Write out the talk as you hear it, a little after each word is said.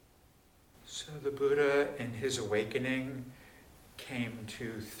So the Buddha, in his awakening, came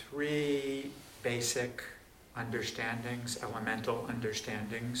to three basic understandings, elemental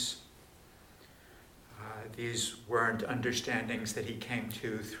understandings. These weren't understandings that he came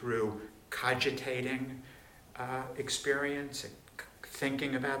to through cogitating experience,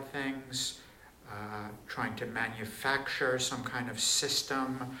 thinking about things, trying to manufacture some kind of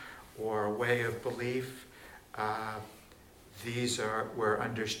system or way of belief. These were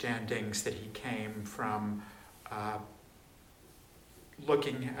understandings that he came from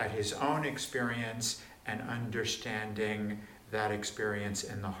looking at his own experience and understanding that experience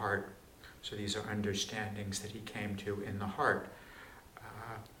in the heart. So these are understandings that he came to in the heart.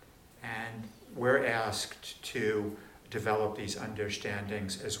 And we're asked to develop these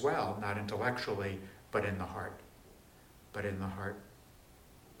understandings as well, not intellectually, but in the heart. But in the heart.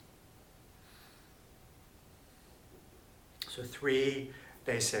 So three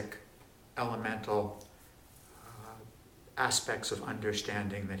basic elemental aspects of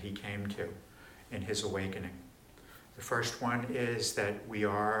understanding that he came to in his awakening. The first one is that we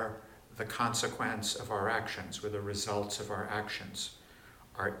are the consequence of our actions. We're the results of our actions.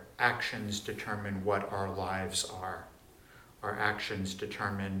 Our actions determine what our lives are. Our actions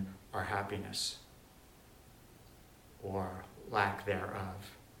determine our happiness or lack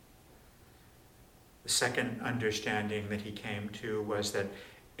thereof. The second understanding that he came to was that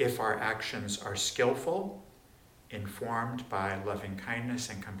if our actions are skillful, informed by loving kindness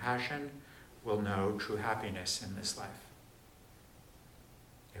and compassion, we'll know true happiness in this life.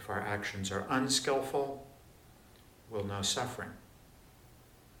 If our actions are unskillful, we'll know suffering.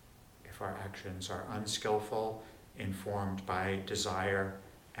 If our actions are unskillful, informed by desire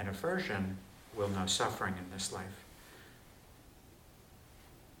and aversion, we'll know suffering in this life.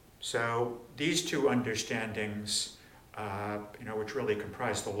 So these two understandings, which really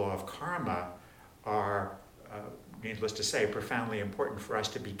comprise the law of karma, are, needless to say, profoundly important for us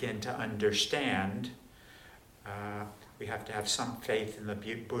to begin to understand. We have to have some faith in the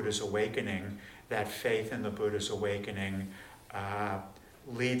Buddha's awakening. That faith in the Buddha's awakening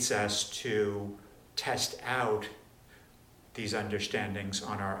leads us to test out these understandings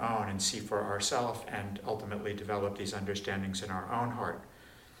on our own and see for ourselves and ultimately develop these understandings in our own heart.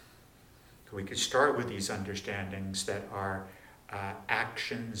 We could start with these understandings that our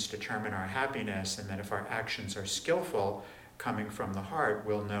actions determine our happiness, and that if our actions are skillful, coming from the heart,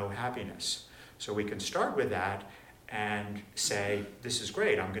 we'll know happiness. So we can start with that and say, this is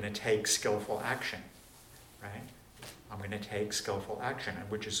great, I'm going to take skillful action, right? I'm going to take skillful action,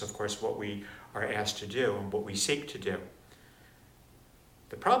 which is, of course, what we are asked to do and what we seek to do.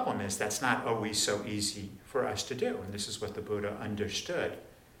 The problem is that's not always so easy for us to do, and this is what the Buddha understood.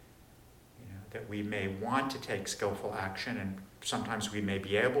 That we may want to take skillful action, and sometimes we may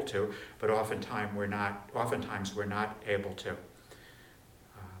be able to, but oftentimes we're not able to.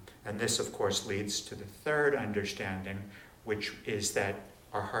 And this, of course, leads to the third understanding, which is that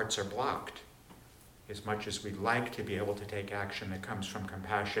our hearts are blocked. As much as we'd like to be able to take action that comes from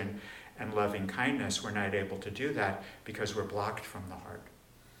compassion and loving kindness, we're not able to do that because we're blocked from the heart.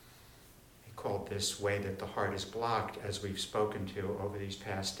 He called this way that the heart is blocked, as we've spoken to over these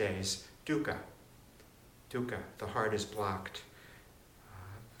past days, dukkha. Dukkha, the heart is blocked.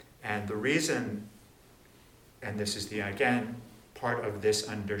 And the reason, and this is again, part of this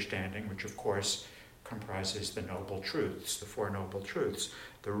understanding, which of course comprises the Noble Truths, the Four Noble Truths.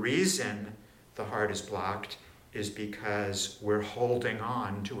 The reason the heart is blocked is because we're holding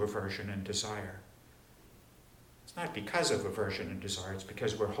on to aversion and desire. It's not because of aversion and desire, it's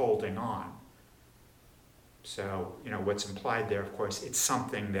because we're holding on. So, what's implied there, of course, it's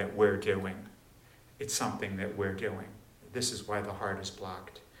something that we're doing. It's something that we're doing. This is why the heart is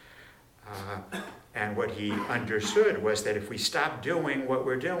blocked. And what he understood was that if we stop doing what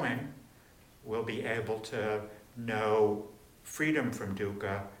we're doing, we'll be able to know freedom from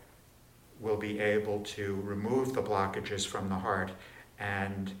dukkha. We'll be able to remove the blockages from the heart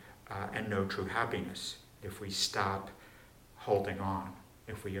and know true happiness if we stop holding on,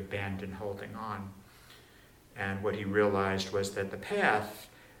 if we abandon holding on. And what he realized was that the path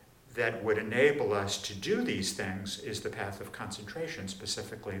that would enable us to do these things is the path of concentration,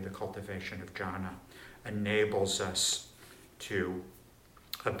 specifically the cultivation of jhana, enables us to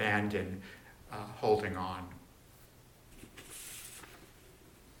abandon holding on.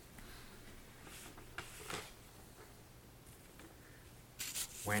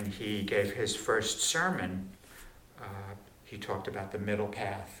 When he gave his first sermon, he talked about the middle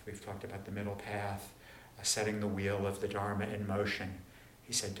path. We've talked about the middle path, setting the wheel of the Dharma in motion.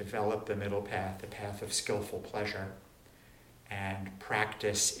 He said, develop the middle path, the path of skillful pleasure, and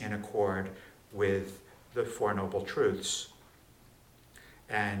practice in accord with the Four Noble Truths.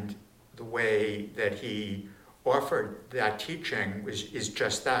 And the way that he offered that teaching is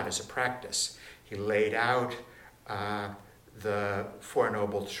just that, as a practice. He laid out the Four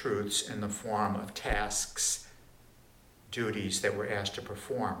Noble Truths in the form of tasks, duties that we're asked to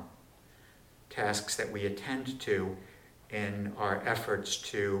perform, tasks that we attend to in our efforts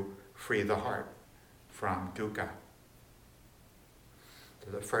to free the heart from dukkha.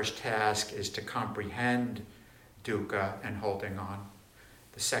 So the first task is to comprehend dukkha and holding on.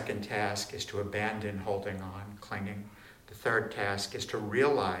 The second task is to abandon holding on, clinging. The third task is to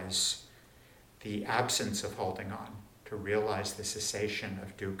realize the absence of holding on, to realize the cessation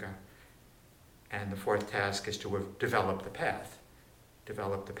of dukkha. And the fourth task is to develop the path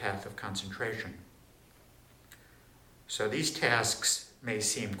of concentration. So these tasks may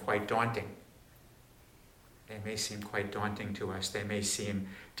seem quite daunting. They may seem quite daunting to us. They may seem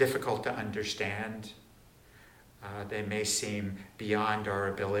difficult to understand. They may seem beyond our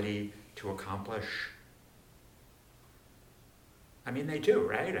ability to accomplish. I mean, they do,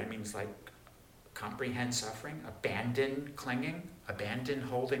 right? I mean, it's like comprehend suffering, abandon clinging, abandon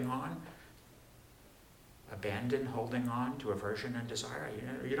holding on to aversion and desire.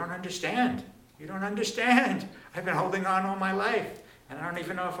 You don't understand. You don't understand. I've been holding on all my life, and I don't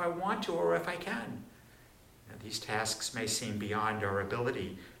even know if I want to or if I can. These tasks may seem beyond our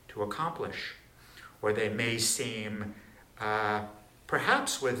ability to accomplish, or they may seem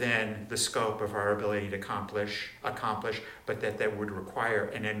perhaps within the scope of our ability to accomplish, but that would require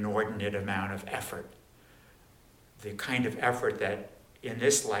an inordinate amount of effort. The kind of effort that in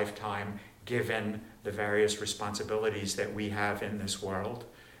this lifetime, given the various responsibilities that we have in this world,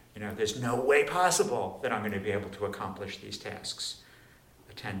 there's no way possible that I'm going to be able to accomplish these tasks,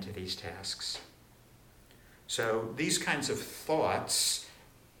 attend to these tasks. So these kinds of thoughts,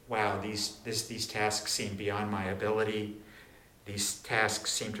 wow, these tasks seem beyond my ability. These tasks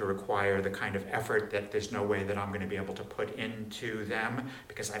seem to require the kind of effort that there's no way that I'm going to be able to put into them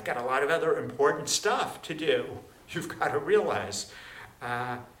because I've got a lot of other important stuff to do. You've got to realize,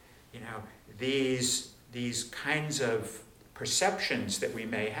 these kinds of perceptions that we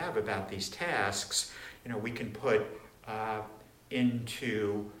may have about these tasks, we can put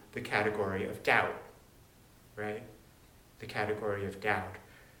into the category of doubt, right? The category of doubt.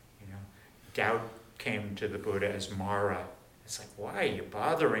 Doubt came to the Buddha as Mara. It's like, why are you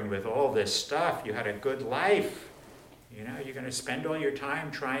bothering with all this stuff? You had a good life. You're going to spend all your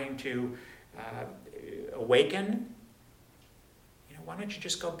time trying to awaken. Why don't you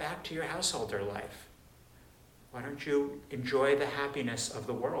just go back to your householder life? Why don't you enjoy the happiness of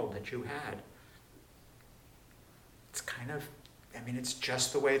the world that you had? It's it's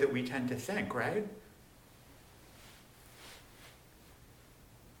just the way that we tend to think, right?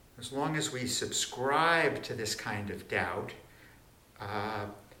 As long as we subscribe to this kind of doubt,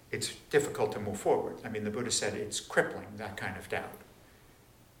 it's difficult to move forward. The Buddha said it's crippling, that kind of doubt.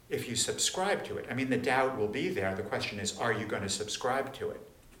 If you subscribe to it, the doubt will be there. The question is, are you going to subscribe to it?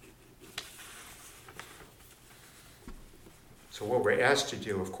 So what we're asked to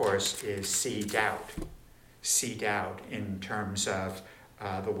do, of course, is see doubt. See doubt in terms of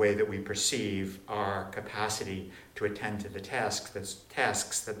the way that we perceive our capacity to attend to the tasks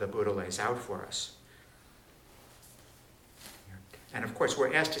that the Buddha lays out for us. And of course,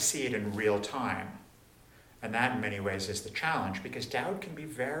 we're asked to see it in real time. And that in many ways is the challenge, because doubt can be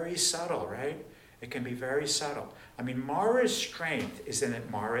very subtle, right? It can be very subtle. Mara's strength is in that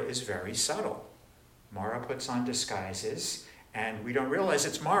Mara is very subtle. Mara puts on disguises, and we don't realize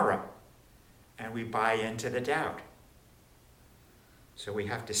it's Mara. And we buy into the doubt. So we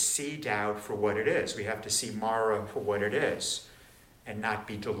have to see doubt for what it is. We have to see Mara for what it is and not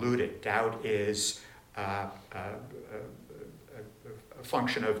be deluded. Doubt is a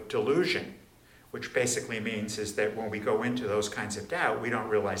function of delusion, which basically means is that when we go into those kinds of doubt, we don't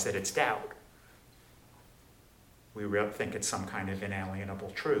realize that it's doubt. We think it's some kind of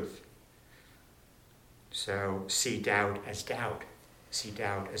inalienable truth. So see doubt as doubt. See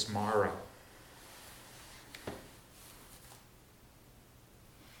doubt as Mara.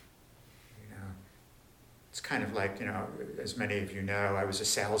 It's kind of like, as many of you know, I was a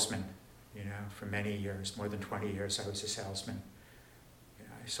salesman, for many years, more than 20 years I was a salesman.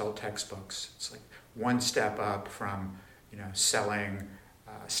 I sold textbooks. It's like one step up from, selling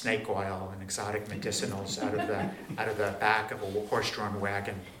snake oil and exotic medicinals out of the back of a horse-drawn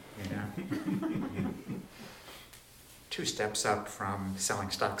wagon, Two steps up from selling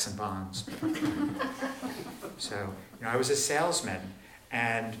stocks and bonds. So, I was a salesman.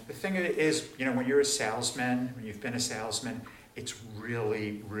 And the thing is, when you're a salesman, when you've been a salesman, it's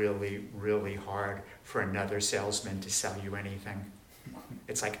really, really, really hard for another salesman to sell you anything.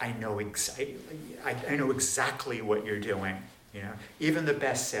 It's like, I know exactly what you're doing. Even the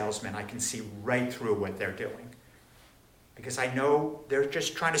best salesman, I can see right through what they're doing, because I know they're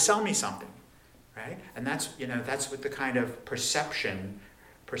just trying to sell me something, right? And that's what the kind of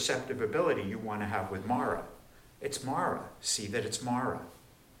perceptive ability you want to have with Mara. It's Mara. See that it's Mara.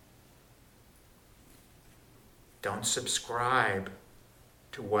 Don't subscribe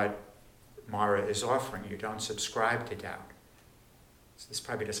to what Mara is offering you. Don't subscribe to doubt. So this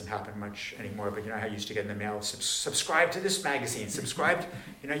probably doesn't happen much anymore, but how I used to get in the mail, subscribe to this magazine, subscribe,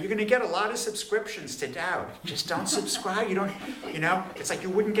 you're going to get a lot of subscriptions to doubt. Just don't subscribe. It's like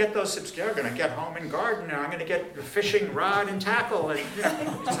you wouldn't get those subscriptions. You're going to get Home and Garden, and I'm going to get the fishing rod and tackle. And,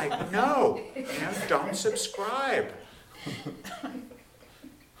 it's like, no, don't subscribe.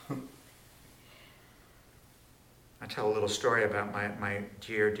 I'll tell a little story about my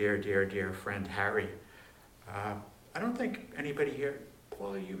dear, dear, dear, dear friend Harry. I don't think anybody here,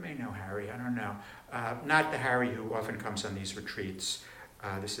 Paul, you may know Harry, I don't know. Not the Harry who often comes on these retreats.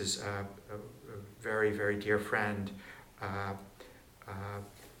 This is a very, very dear friend.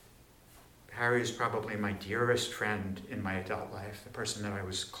 Harry is probably my dearest friend in my adult life, the person that I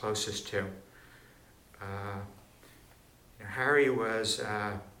was closest to. Harry was,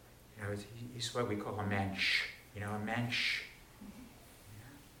 he's what we call a mensch. A mensch.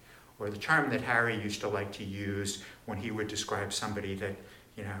 Or the term that Harry used to like to use when he would describe somebody that,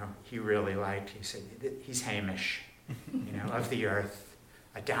 he really liked. He said, he's Hamish, of the earth,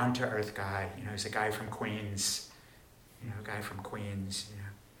 a down-to-earth guy. He's a guy from Queens,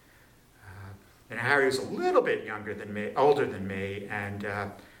 And Harry was a little bit older than me, and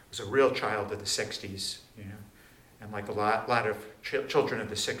was a real child of the 60s, And like a lot of children of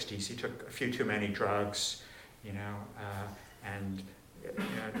the 60s, he took a few too many drugs, and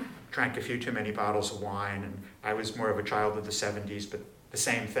drank a few too many bottles of wine. And I was more of a child of the 70s, but the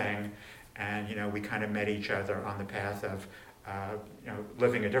same thing. And, we kind of met each other on the path of,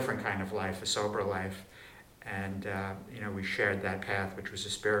 living a different kind of life, a sober life. And, we shared that path, which was a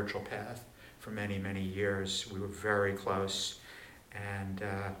spiritual path, for many, many years. We were very close. And,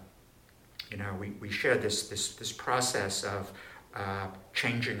 we shared this process of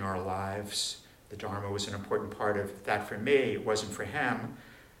changing our lives. The Dharma was an important part of that for me. It wasn't for him,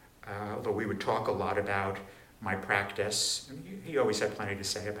 although we would talk a lot about my practice. And he always had plenty to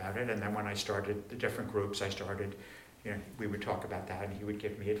say about it. And then when I started the different groups I started, we would talk about that, and he would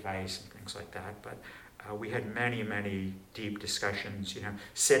give me advice and things like that. But we had many, many deep discussions,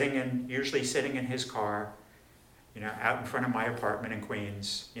 usually sitting in his car, out in front of my apartment in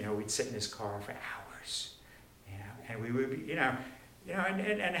Queens. We'd sit in his car for hours, and we would be,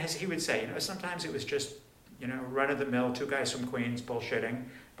 and as he would say, sometimes it was just, run-of-the-mill, two guys from Queens bullshitting,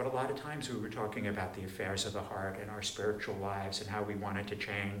 but a lot of times we were talking about the affairs of the heart and our spiritual lives and how we wanted to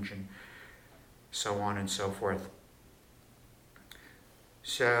change and so on and so forth.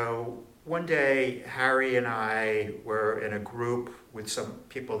 So one day, Harry and I were in a group with some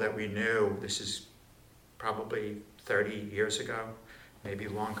people that we knew. This is probably 30 years ago, maybe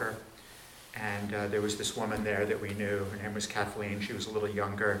longer. And there was this woman there that we knew. Her name was Kathleen. She was a little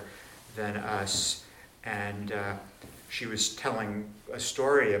younger than us. And she was telling a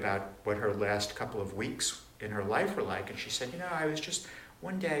story about what her last couple of weeks in her life were like. And she said,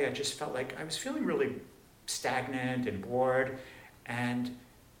 one day I just felt like I was feeling really stagnant and bored. And,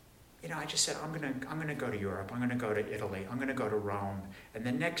 I just said, I'm gonna go to Europe. I'm gonna go to Italy. I'm gonna go to Rome. And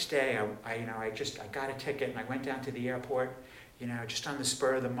the next day, I got a ticket and I went down to the airport, just on the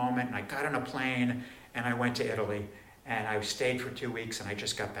spur of the moment, and I got on a plane and I went to Italy, and I stayed for 2 weeks and I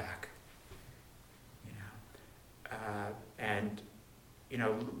just got back. And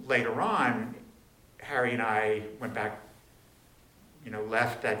later on, Harry and I went back,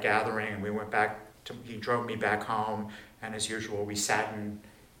 left that gathering, and we went back he drove me back home, and as usual, we sat in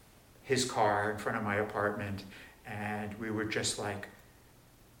his car in front of my apartment, and we were just like,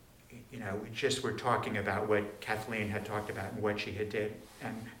 we just were talking about what Kathleen had talked about and what she had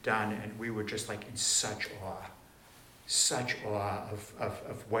done, and we were just like in such awe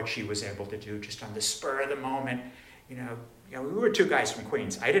of what she was able to do just on the spur of the moment. We were two guys from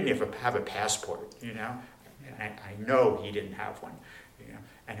Queens. I didn't even have a passport, and I know he didn't have one,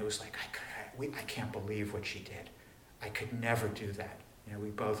 and it was like, I can't believe what she did. I could never do that. We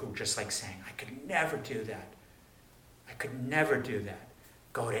both were just like saying, I could never do that. I could never do that.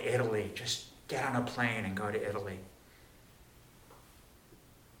 Go to Italy, just get on a plane and go to Italy.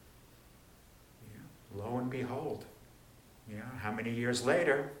 Lo and behold, how many years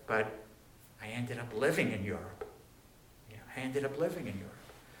later, but I ended up living in Europe. I ended up living in Europe.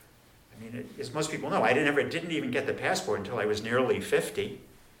 I mean, as most people know, I didn't even get the passport until I was nearly 50.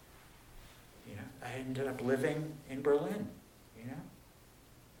 I ended up living in Berlin,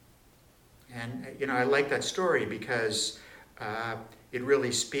 And, I like that story because it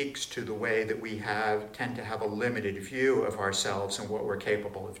really speaks to the way that we tend to have a limited view of ourselves and what we're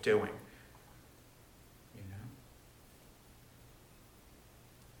capable of doing.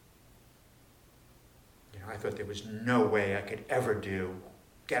 I thought there was no way I could ever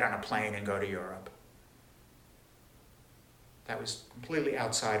get on a plane and go to Europe. That was completely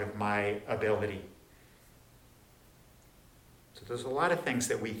outside of my ability. So there's a lot of things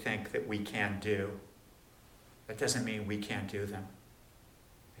that we think that we can do. That doesn't mean we can't do them.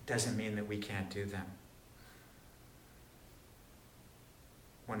 It doesn't mean that we can't do them.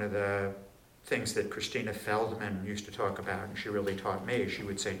 One of the things that Christina Feldman used to talk about, and she really taught me, she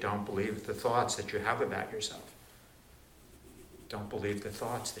would say, don't believe the thoughts that you have about yourself. Don't believe the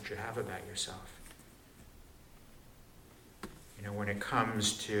thoughts that you have about yourself. When it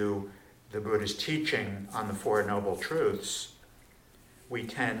comes to the Buddha's teaching on the Four Noble Truths, we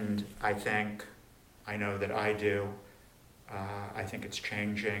tend, I know that I do, I think it's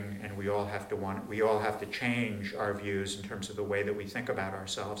changing, and we all have to change our views in terms of the way that we think about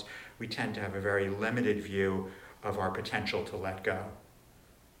ourselves. We tend to have a very limited view of our potential to let go,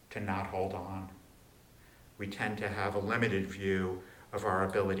 to not hold on. We tend to have a limited view of our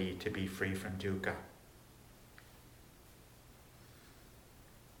ability to be free from dukkha.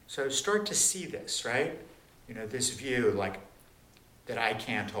 So start to see this, right? This view that I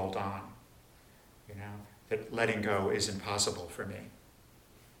can't hold on, that letting go is impossible for me.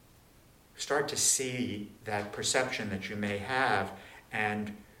 Start to see that perception that you may have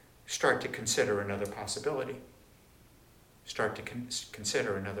and start to consider another possibility. Start to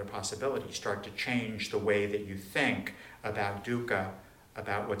consider another possibility. Start to change the way that you think about dukkha,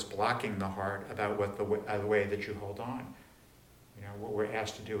 about what's blocking the heart, about the way that you hold on. What we're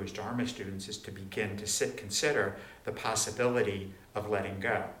asked to do as Dharma students is to begin to consider the possibility of letting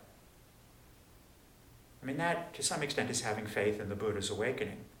go. That, to some extent, is having faith in the Buddha's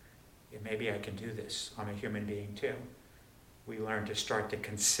awakening. Maybe I can do this. I'm a human being too. We learn to start to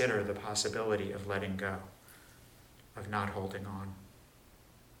consider the possibility of letting go, of not holding on.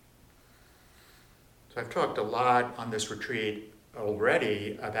 So I've talked a lot on this retreat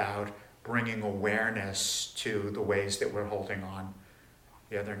already about bringing awareness to the ways that we're holding on.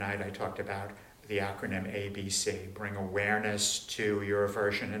 The other night I talked about the acronym ABC, bring awareness to your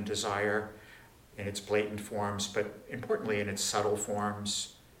aversion and desire in its blatant forms, but importantly in its subtle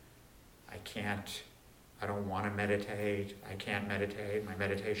forms. I don't want to meditate, I can't meditate, my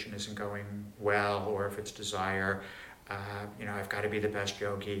meditation isn't going well, or if it's desire, I've got to be the best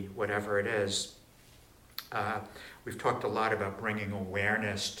yogi, whatever it is. We've talked a lot about bringing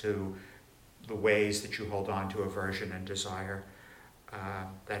awareness to the ways that you hold on to aversion and desire.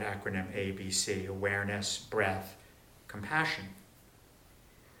 That acronym ABC, awareness, breath, compassion.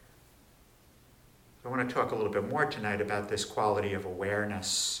 I want to talk a little bit more tonight about this quality of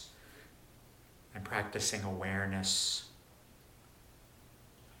awareness and practicing awareness.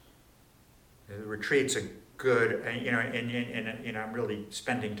 The retreat's a good, I'm really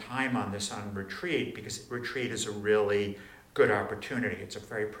spending time on this on retreat because retreat is a really good opportunity. It's a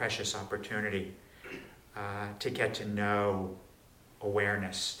very precious opportunity to get to know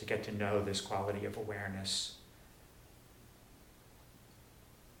awareness, to get to know this quality of awareness.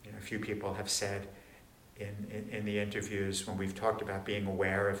 A few people have said in the interviews when we've talked about being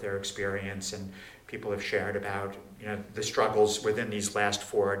aware of their experience, and people have shared about the struggles within these last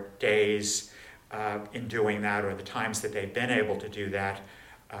 4 days in doing that, or the times that they've been able to do that.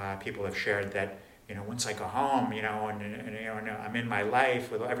 People have shared that once I go home, and I'm in my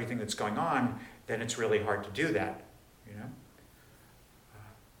life with everything that's going on, then it's really hard to do that,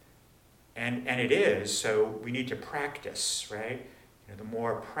 And it is, so we need to practice, right? The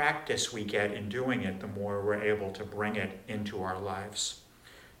more practice we get in doing it, the more we're able to bring it into our lives.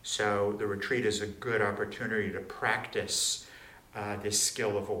 So the retreat is a good opportunity to practice this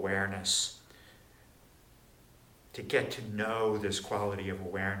skill of awareness, to get to know this quality of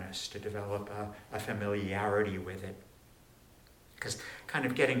awareness, to develop a familiarity with it. Because kind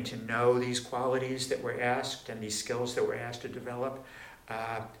of getting to know these qualities that we're asked and these skills that we're asked to develop,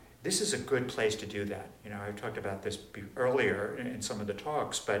 this is a good place to do that. I've talked about this earlier in some of the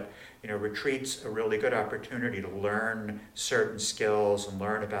talks, but retreat's a really good opportunity to learn certain skills and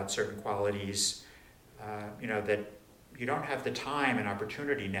learn about certain qualities, that you don't have the time and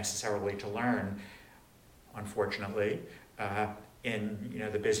opportunity necessarily to learn, unfortunately, in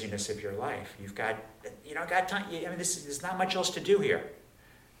the busyness of your life. You've got got time. I mean, there's not much else to do here.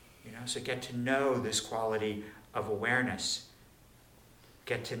 So get to know this quality of awareness.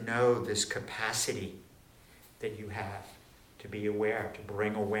 Get to know this capacity that you have to be aware, to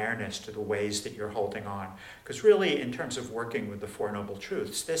bring awareness to the ways that you're holding on. Because really, in terms of working with the Four Noble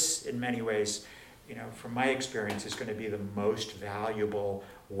Truths, this, in many ways, from my experience, is going to be the most valuable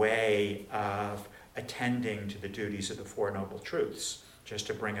way of attending to the duties of the Four Noble Truths, just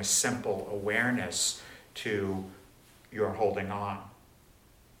to bring a simple awareness to your holding on,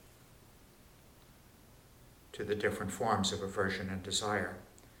 to the different forms of aversion and desire.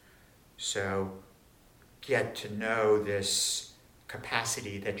 So get to know this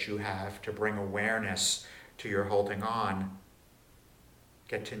capacity that you have to bring awareness to your holding on.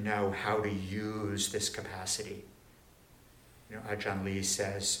 Get to know how to use this capacity. Ajahn Lee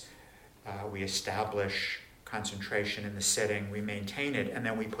says, we establish concentration in the sitting, we maintain it, and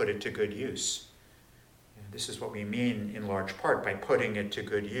then we put it to good use. This is what we mean in large part by putting it to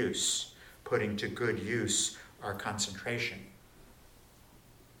good use, putting to good use our concentration.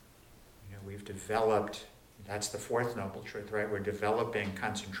 We've developed, that's the fourth noble truth, right? We're developing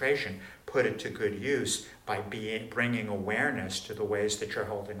concentration, put it to good use by bringing awareness to the ways that you're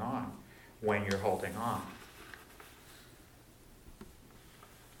holding on when you're holding on.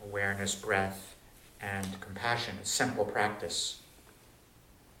 Awareness, breath, and compassion, a simple practice.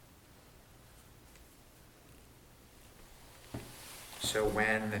 So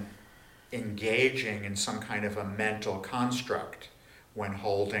when engaging in some kind of a mental construct, when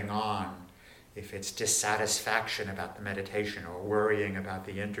holding on, if it's dissatisfaction about the meditation or worrying about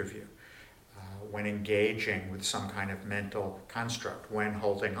the interview, when engaging with some kind of mental construct, when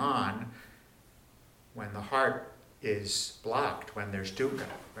holding on, when the heart is blocked, when there's dukkha,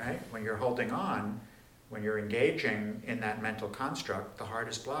 right? When you're holding on, when you're engaging in that mental construct, the heart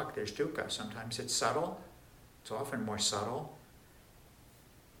is blocked, there's dukkha. Sometimes it's subtle, it's often more subtle,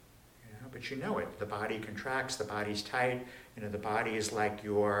 but it. The body contracts, the body's tight, the body is like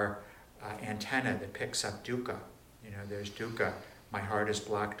your antenna that picks up dukkha. There's dukkha. My heart is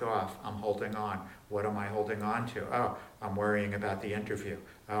blocked off. I'm holding on. What am I holding on to? Oh, I'm worrying about the interview.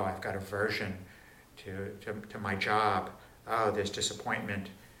 Oh, I've got aversion to my job. Oh, there's disappointment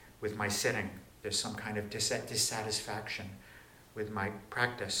with my sitting. There's some kind of dissatisfaction with my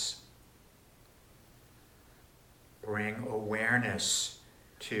practice. Bring awareness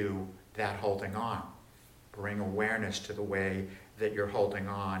to that holding on. Bring awareness to the way that you're holding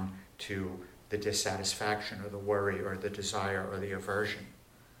on to the dissatisfaction or the worry or the desire or the aversion.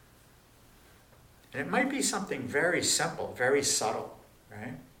 And it might be something very simple, very subtle,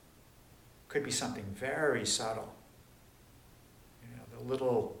 right? Could be something very subtle. The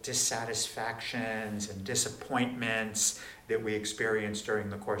little dissatisfactions and disappointments that we experience during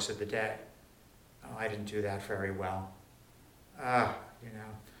the course of the day. Oh, I didn't do that very well.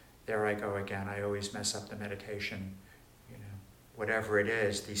 There I go again. I always mess up the meditation. Whatever it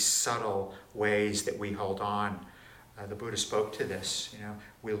is, these subtle ways that we hold on. The Buddha spoke to this.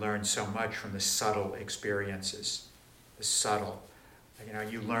 We learn so much from the subtle experiences. The subtle.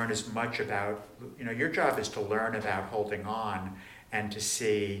 You learn as much about, your job is to learn about holding on and to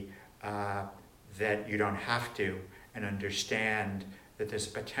see that you don't have to, and understand that there's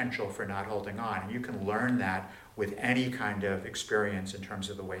a potential for not holding on. And you can learn that with any kind of experience in terms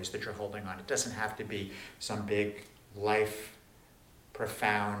of the ways that you're holding on. It doesn't have to be some big life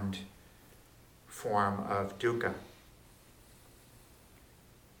profound form of dukkha.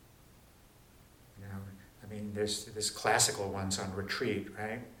 There's classical ones on retreat,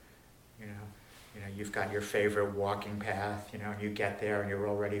 right? You've got your favorite walking path, and you get there and you're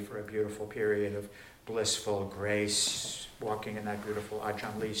all ready for a beautiful period of blissful grace, walking in that beautiful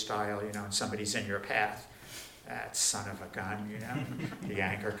Ajahn Lee style, and somebody's in your path. That son of a gun, the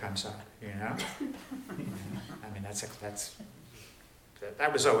anchor comes up,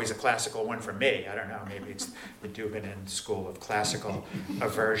 that was always a classical one for me. I don't know, maybe it's the Dubinin school of classical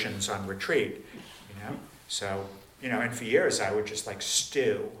aversions on retreat, So, and for years I would just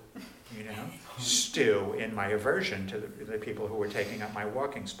stew in my aversion to the people who were taking up my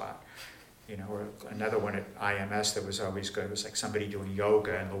walking spot. Or another one at IMS that was always good was like somebody doing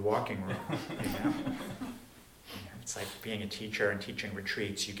yoga in the walking room, It's like being a teacher and teaching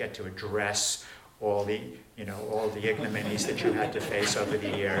retreats. You get to address all the ignominies that you had to face over the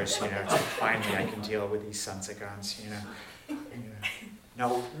years. It's like, finally I can deal with these sons of guns.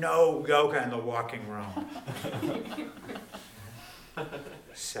 No yoga in the walking room.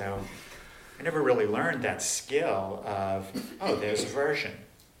 So I never really learned that skill of, there's aversion.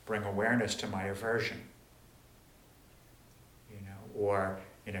 Bring awareness to my aversion. or,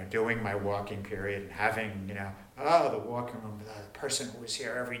 doing my walking period and having, the walking room, the person who was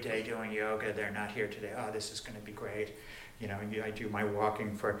here every day doing yoga, they're not here today. Oh, this is going to be great. I do my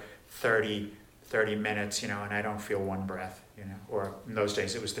walking for 30 minutes, and I don't feel one breath, or in those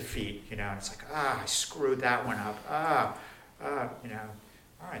days it was the feet, it's like, I screwed that one up. All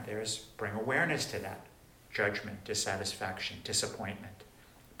right, bring awareness to that. Judgment, dissatisfaction, disappointment.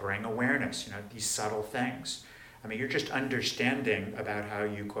 Bring awareness, these subtle things. You're just understanding about how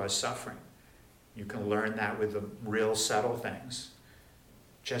you cause suffering. You can learn that with the real subtle things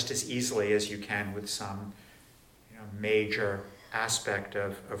just as easily as you can with some major aspect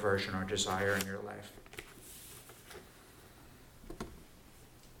of aversion or desire in your life.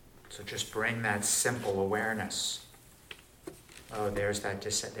 So just bring that simple awareness. Oh, there's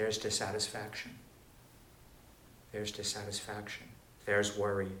dissatisfaction. There's dissatisfaction. There's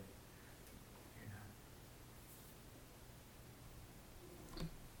worry.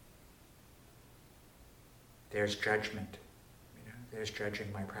 There's judgment. There's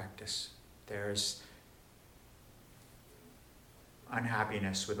judging my practice. There's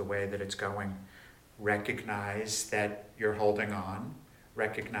unhappiness with the way that it's going. Recognize that you're holding on.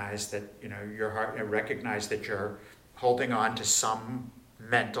 Recognize that your heart. Recognize that you're holding on to some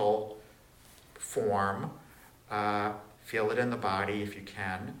mental form. Feel it in the body if you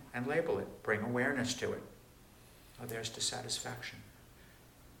can, and label it. Bring awareness to it. Oh, there's dissatisfaction,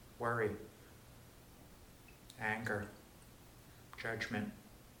 worry, anger, judgment,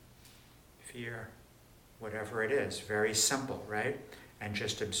 fear, whatever it is. Very simple, right? And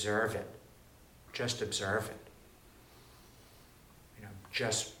just observe it. Just observe it.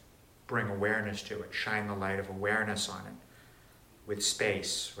 Just bring awareness to it. Shine the light of awareness on it with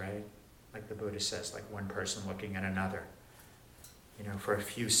space, right? Like the Buddha says, like one person looking at another. For a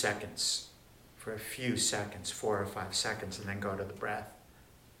few seconds, 4 or 5 seconds, and then go to the breath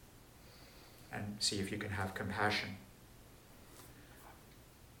and see if you can have compassion.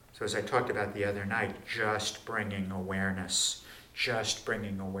 So as I talked about the other night, just bringing awareness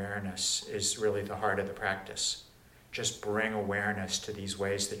is really the heart of the practice. Just bring awareness to these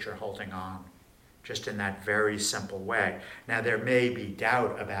ways that you're holding on, just in that very simple way. Now, there may be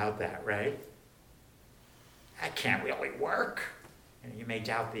doubt about that, right? That can't really work. You may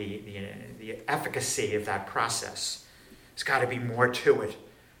doubt the efficacy of that process. There's got to be more to it.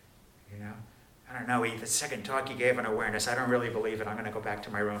 I don't know, the second talk you gave on awareness, I don't really believe it. I'm going to go back to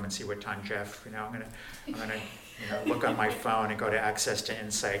my room and see what Tan Jeff, I'm going to look on my phone and go to Access to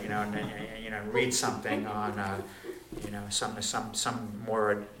Insight, and read something on, some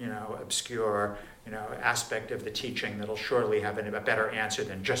more, obscure, aspect of the teaching that'll surely have a better answer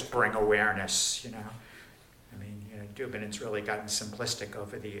than just bring awareness, Dubin's really gotten simplistic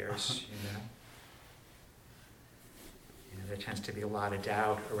over the years, There tends to be a lot of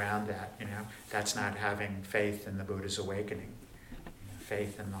doubt around that, That's not having faith in the Buddha's awakening,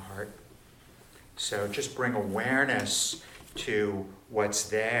 faith in the heart. So just bring awareness to what's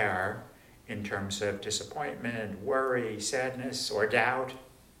there in terms of disappointment, worry, sadness, or doubt,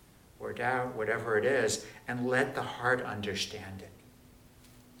 whatever it is, and let the heart understand it.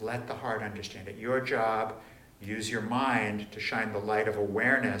 Let the heart understand it. Your job, use your mind to shine the light of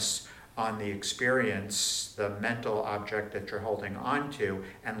awareness on the experience, the mental object that you're holding on to,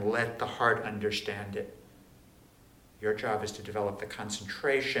 and let the heart understand it. Your job is to develop the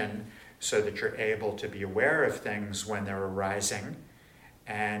concentration so that you're able to be aware of things when they're arising,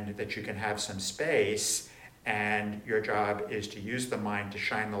 and that you can have some space, and your job is to use the mind to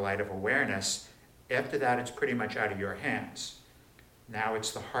shine the light of awareness. After that, it's pretty much out of your hands. Now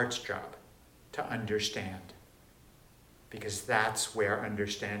it's the heart's job to understand, because that's where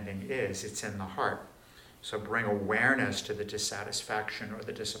understanding is. It's in the heart. So bring awareness to the dissatisfaction or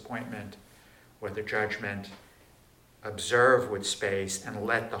the disappointment or the judgment. Observe with space and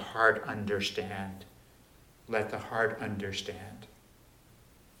let the heart understand. Let the heart understand.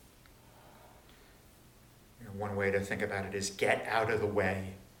 One way to think about it is get out of the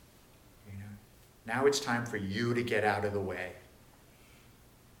way. Now it's time for you to get out of the way.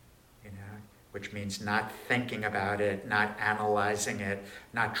 Which means not thinking about it, not analyzing it,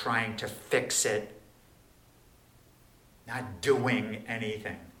 not trying to fix it, not doing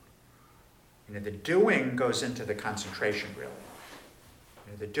anything. The doing goes into the concentration, really.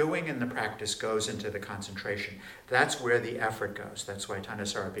 The doing in the practice goes into the concentration. That's where the effort goes. That's why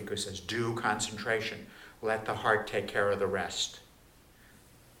Thanissaro Bhikkhu says, do concentration. Let the heart take care of the rest.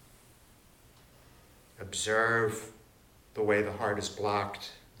 Observe the way the heart is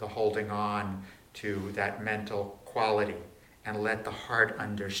blocked, the holding on to that mental quality, and let the heart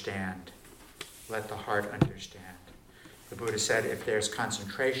understand. Let the heart understand. The Buddha said if there's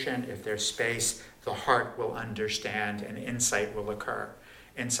concentration, if there's space, the heart will understand and insight will occur.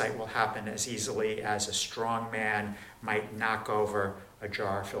 Insight will happen as easily as a strong man might knock over a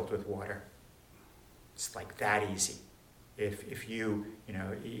jar filled with water. It's like that easy. If you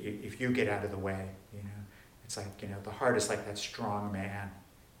get out of the way, it's like, the heart is like that strong man,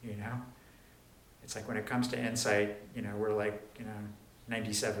 It's like when it comes to insight, we're like,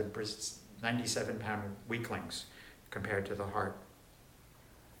 97-pound weaklings compared to the heart.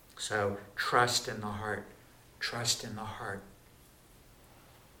 So trust in the heart. Trust in the heart.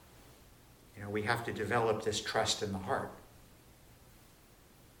 We have to develop this trust in the heart.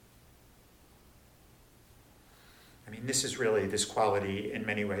 This is really this quality in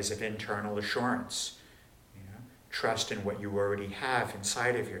many ways of internal assurance. Trust in what you already have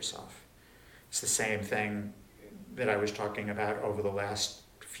inside of yourself. It's the same thing that I was talking about over the last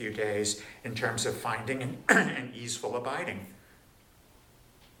few days in terms of finding an easeful abiding.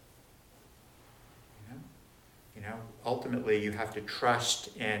 Ultimately you have to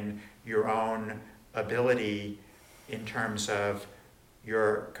trust in your own ability in terms of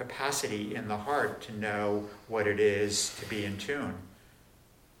your capacity in the heart to know what it is to be in tune.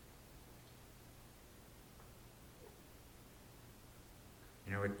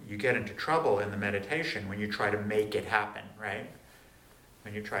 You get into trouble in the meditation when you try to make it happen, right?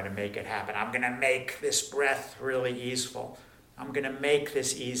 When you try to make it happen. I'm going to make this breath really easeful. I'm going to make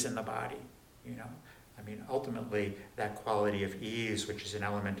this ease in the body, Ultimately, that quality of ease, which is an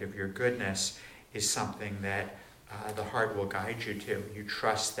element of your goodness, is something that the heart will guide you to. You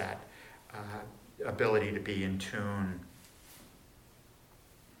trust that ability to be in tune.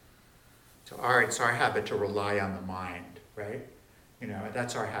 So it's our habit to rely on the mind, right?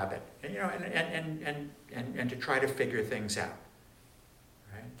 That's our habit. And to try to figure things out.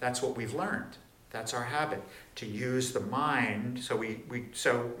 Right? That's what we've learned. That's our habit, to use the mind. So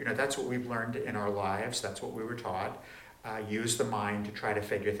that's what we've learned in our lives. That's what we were taught. Use the mind to try to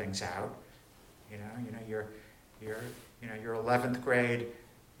figure things out. Your 11th grade,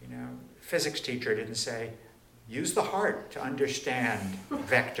 physics teacher didn't say, use the heart to understand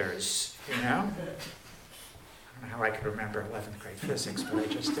vectors. I don't know how I could remember 11th grade physics, but I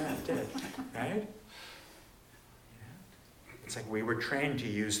just did, right? It's like we were trained to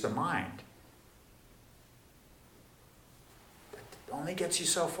use the mind. Only gets you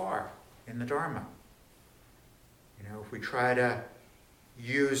so far in the Dharma. If we try to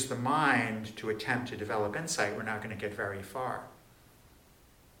use the mind to attempt to develop insight, we're not going to get very far.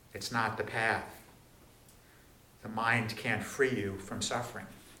 It's not the path. The mind can't free you from suffering.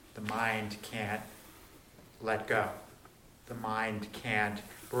 The mind can't let go. The mind can't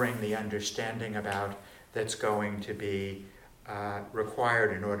bring the understanding about that's going to be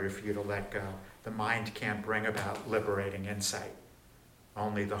required in order for you to let go. The mind can't bring about liberating insight.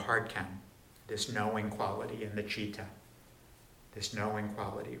 Only the heart can. This knowing quality in the citta. This knowing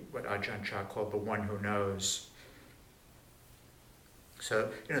quality, what Ajahn Chah called the one who knows.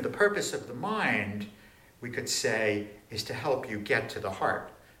 So, the purpose of the mind, we could say, is to help you get to the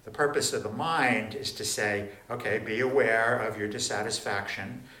heart. The purpose of the mind is to say, okay, be aware of your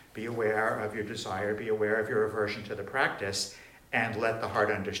dissatisfaction, be aware of your desire, be aware of your aversion to the practice, and let the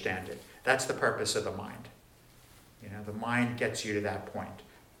heart understand it. That's the purpose of the mind. The mind gets you to that point.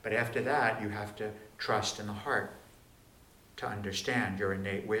 But after that, you have to trust in the heart to understand your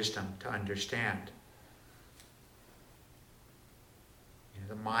innate wisdom, to understand.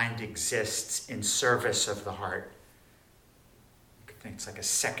 The mind exists in service of the heart. You could think it's like a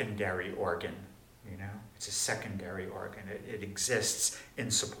secondary organ, It's a secondary organ. It exists in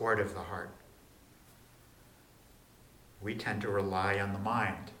support of the heart. We tend to rely on the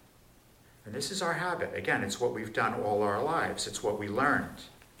mind. And this is our habit. Again, it's what we've done all our lives. It's what we learned.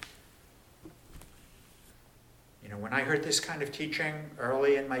 When I heard this kind of teaching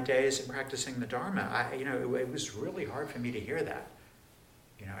early in my days in practicing the Dharma, it was really hard for me to hear that.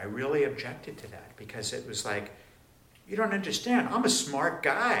 I really objected to that because it was like, you don't understand. I'm a smart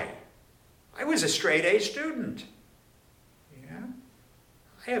guy. I was a straight A student.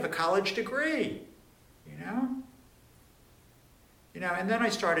 I have a college degree. And then I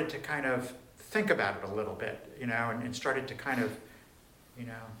started to kind of think about it a little bit, and started to kind of,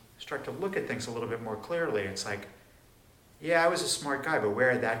 start to look at things a little bit more clearly. It's like, yeah, I was a smart guy, but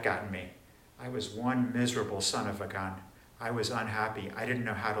where had that gotten me? I was one miserable son of a gun. I was unhappy. I didn't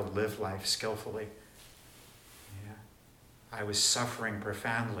know how to live life skillfully. I was suffering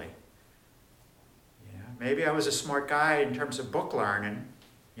profoundly. Maybe I was a smart guy in terms of book learning,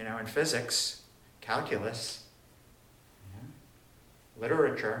 in physics, calculus,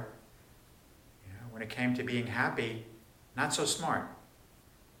 literature. When it came to being happy, Not so smart.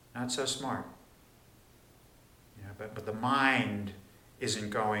 Not so smart. But the mind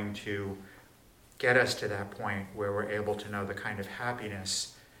isn't going to get us to that point where we're able to know the kind of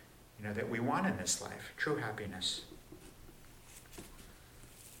happiness, that we want in this life, true happiness.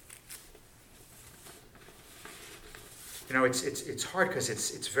 It's hard because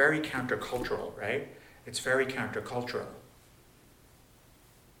it's very countercultural, right? It's very countercultural.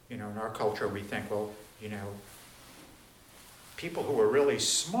 In our culture we think, well, people who are really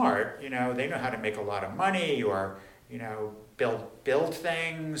smart, they know how to make a lot of money or, build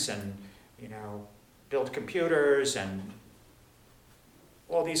things and, build computers and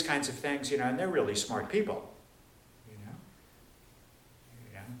all these kinds of things, and they're really smart people.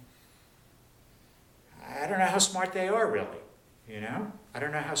 I don't know how smart they are really, I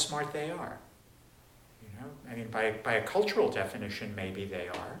don't know how smart they are. I mean, by a cultural definition, maybe they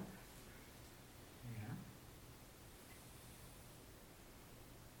are.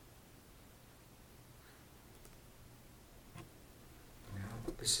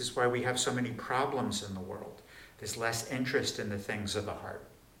 This is why we have so many problems in the world. There's less interest in the things of the heart.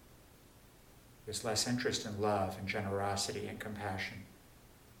 There's less interest in love and generosity and compassion.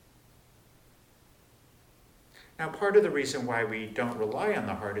 Now, part of the reason why we don't rely on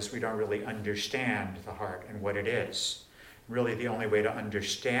the heart is we don't really understand the heart and what it is. Really, the only way to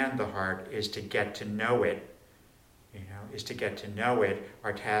understand the heart is to get to know it. Is to get to know it.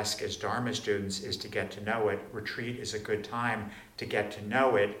 Our task as Dharma students is to get to know it. Retreat is a good time to get to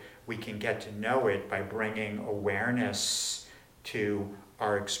know it. We can get to know it by bringing awareness to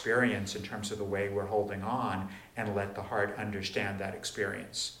our experience in terms of the way we're holding on and let the heart understand that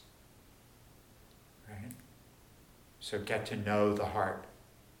experience. Right? So get to know the heart.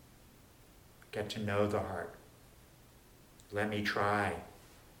 Get to know the heart. Let me try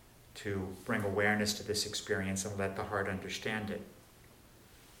to bring awareness to this experience and let the heart understand it.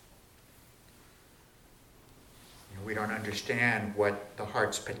 We don't understand what the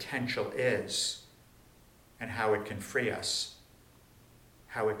heart's potential is and how it can free us.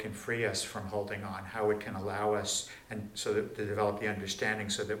 How it can free us from holding on, how it can allow us and so that to develop the understanding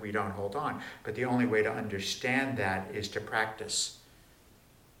so that we don't hold on. But the only way to understand that is to practice,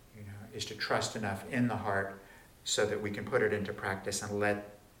 is to trust enough in the heart so that we can put it into practice and let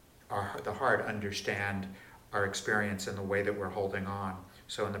the heart understand our experience in the way that we're holding on.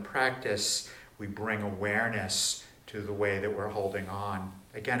 So in the practice, we bring awareness to the way that we're holding on.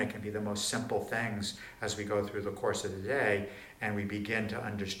 Again, it can be the most simple things as we go through the course of the day, and we begin to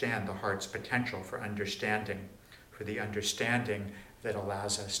understand the heart's potential for understanding, for the understanding that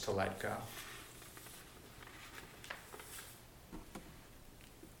allows us to let go.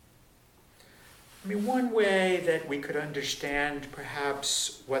 I mean, one way that we could understand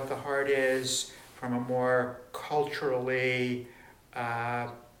perhaps what the heart is from a more culturally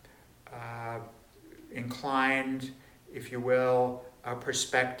inclined, if you will,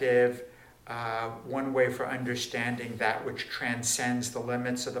 perspective, one way for understanding that which transcends the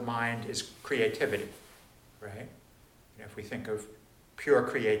limits of the mind is creativity, right? If we think of pure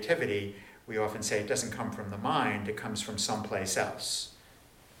creativity, we often say it doesn't come from the mind, it comes from someplace else.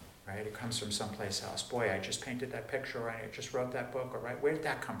 Right? It comes from someplace else. Boy, I just painted that picture, or I just wrote that book, or right? Where did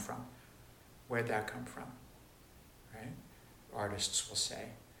that come from? Where did that come from? Right? Artists will say.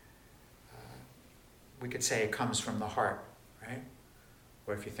 We could say it comes from the heart, right?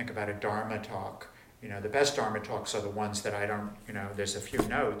 Or if you think about a Dharma talk, the best Dharma talks are the ones that I don't, there's a few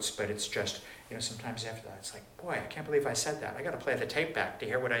notes, but it's just, sometimes after that, it's like, boy, I can't believe I said that. I got to play the tape back to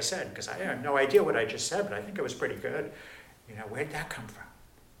hear what I said, because I have no idea what I just said, but I think it was pretty good. Where did that come from?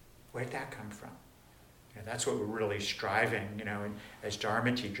 Where did that come from? That's what we're really striving, as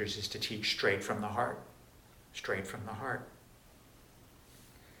Dharma teachers, is to teach straight from the heart. Straight from the heart.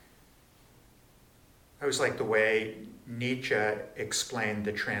 I always like the way Nietzsche explained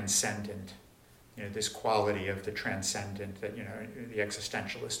the transcendent, this quality of the transcendent that, the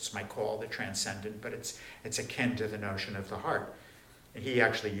existentialists might call the transcendent, but it's akin to the notion of the heart. He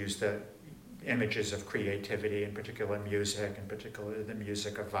actually used the images of creativity, in particular music, in particular the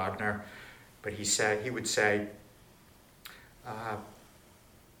music of Wagner. But he would say,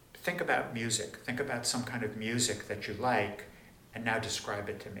 think about music. Think about some kind of music that you like, and now describe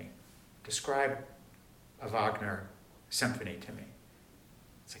it to me. Describe a Wagner symphony to me.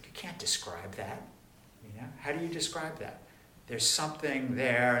 It's like, you can't describe that. How do you describe that? There's something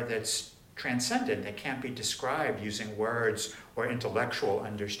there that's transcendent that can't be described using words or intellectual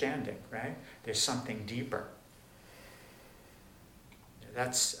understanding, right? There's something deeper.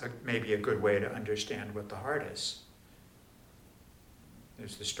 That's maybe a good way to understand what the heart is.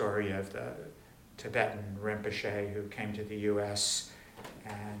 There's the story of the Tibetan Rinpoche who came to the US,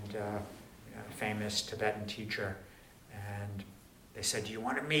 and a famous Tibetan teacher. And they said, do you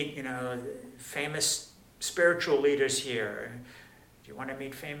want to meet, famous spiritual leaders here? Do you want to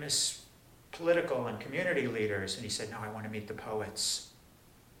meet famous political and community leaders? And he said, no, I want to meet the poets.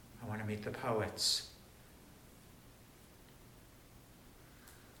 I want to meet the poets.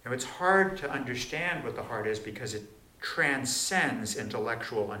 Now, it's hard to understand what the heart is because it transcends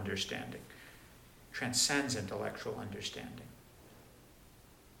intellectual understanding. Transcends intellectual understanding.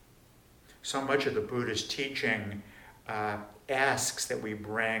 So much of the Buddha's teaching asks that we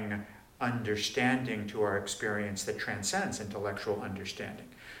bring understanding to our experience that transcends intellectual understanding.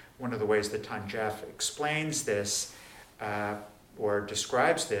 One of the ways that Thanjef explains this or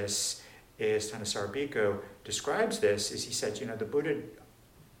describes this is, Thanissaro Bhikkhu describes this, is he says, the Buddha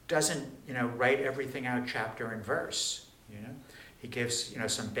doesn't, write everything out chapter and verse. He gives,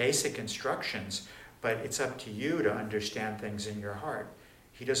 some basic instructions, but it's up to you to understand things in your heart.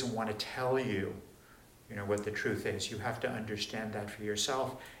 He doesn't want to tell you, what the truth is. You have to understand that for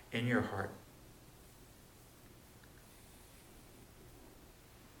yourself in your heart.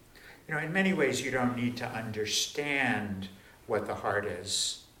 In many ways, you don't need to understand what the heart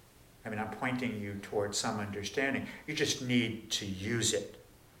is. I'm pointing you towards some understanding. You just need to use it.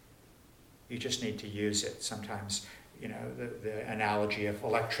 You just need to use it. Sometimes, the analogy of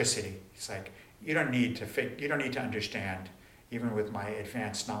electricity. It's like, you don't need to understand, even with my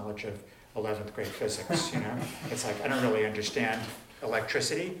advanced knowledge of 11th grade physics, It's like, I don't really understand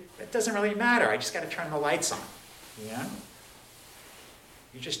electricity. It doesn't really matter. I just got to turn the lights on,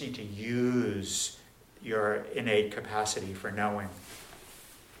 You just need to use your innate capacity for knowing.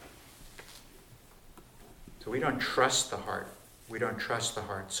 So we don't trust the heart. We don't trust the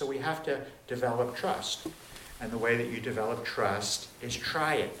heart. So we have to develop trust. And the way that you develop trust is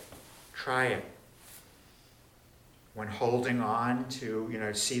try it. Try it. When holding on to,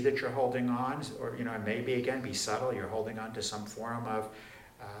 see that you're holding on, or, maybe again, be subtle, you're holding on to some form of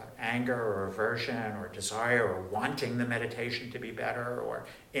anger or aversion or desire or wanting the meditation to be better or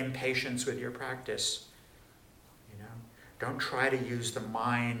impatience with your practice. Don't try to use the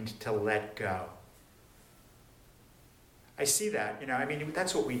mind to let go. I see that,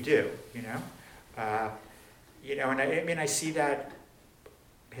 that's what we do, and I see that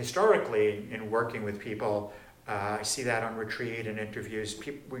historically in working with people. I see that on retreat and interviews.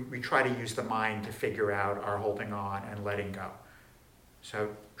 We try to use the mind to figure out our holding on and letting go. So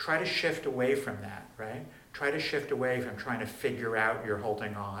try to shift away from that, right? Try to shift away from trying to figure out your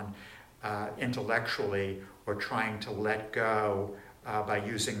holding on intellectually or trying to let go by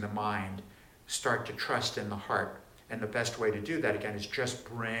using the mind. Start to trust in the heart. And the best way to do that, again, is just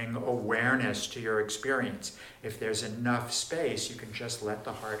bring awareness to your experience. If there's enough space, you can just let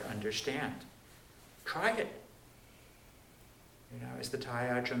the heart understand. Try it. As the Thai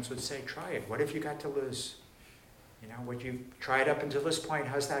Ajahns would say, try it. What have you got to lose? What you've tried up until this point,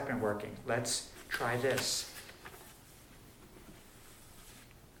 how's that been working? Let's try this.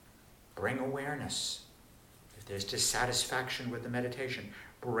 Bring awareness. If there's dissatisfaction with the meditation,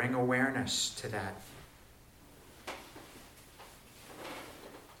 bring awareness to that.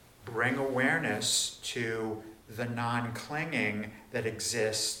 Bring awareness to the non-clinging that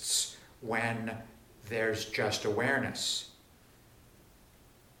exists when there's just awareness.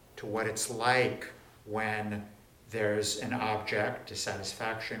 To what it's like when there's an object,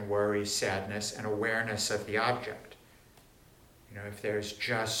 dissatisfaction, worry, sadness, and awareness of the object. If there's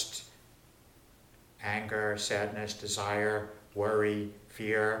just anger, sadness, desire, worry,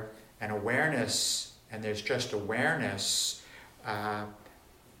 fear, and awareness, and there's just awareness,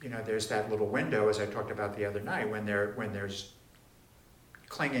 there's that little window, as I talked about the other night, when there's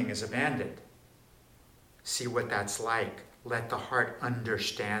clinging is abandoned. See what that's like. Let the heart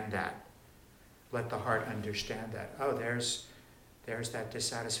understand that. Let the heart understand that. Oh, there's that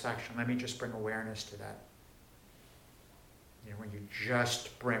dissatisfaction. Let me just bring awareness to that.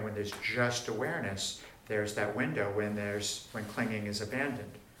 When there's just awareness, there's that window when clinging is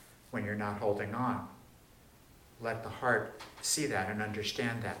abandoned, when you're not holding on. Let the heart see that and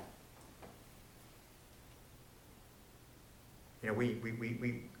understand that.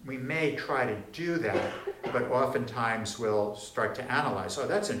 We may try to do that, but oftentimes we'll start to analyze. Oh,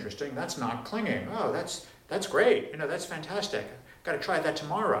 that's interesting. That's not clinging. Oh, that's great. That's fantastic. Got to try that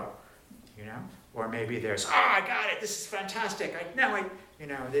tomorrow. Or maybe there's, I got it. This is fantastic.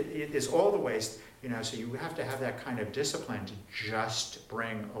 There's all the ways. So you have to have that kind of discipline to just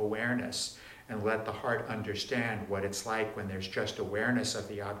bring awareness and let the heart understand what it's like when there's just awareness of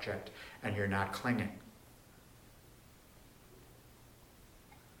the object and you're not clinging.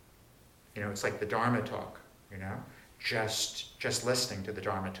 It's like the Dharma talk, just listening to the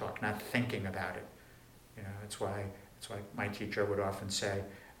Dharma talk, not thinking about it. That's why my teacher would often say,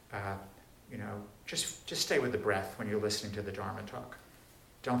 just stay with the breath when you're listening to the Dharma talk.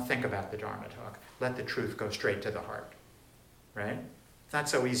 Don't think about the Dharma talk. Let the truth go straight to the heart, right? It's not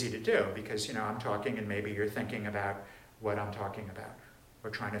so easy to do because, I'm talking and maybe you're thinking about what I'm talking about or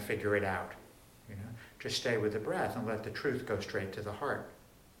trying to figure it out. Just stay with the breath and let the truth go straight to the heart.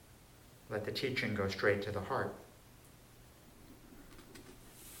 Let the teaching go straight to the heart.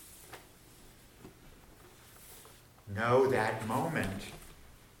 Know that moment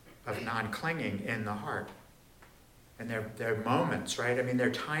of non-clinging in the heart. And they're moments, right? I mean,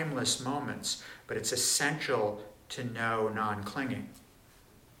 they're timeless moments, but it's essential to know non-clinging.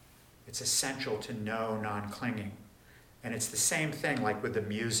 It's essential to know non-clinging. And it's the same thing like with the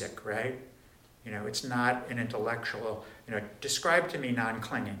music, right? It's not an intellectual, describe to me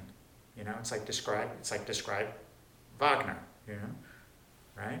non-clinging. It's like describe Wagner,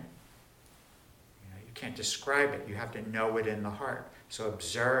 right? You can't describe it. You have to know it in the heart. So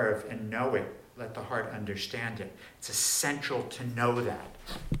observe and know it. Let the heart understand it. It's essential to know that.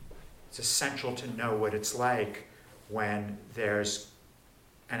 It's essential to know what it's like when there's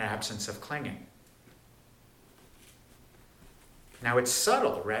an absence of clinging. Now it's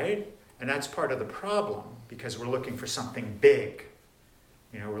subtle, right? And that's part of the problem because we're looking for something big.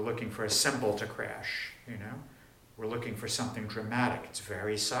 We're looking for a cymbal to crash, We're looking for something dramatic. It's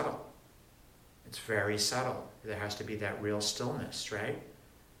very subtle. It's very subtle. There has to be that real stillness, right?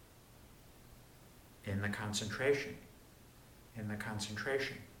 In the concentration.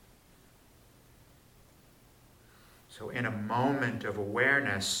 So in a moment of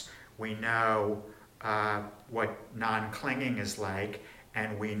awareness, we know what non-clinging is like,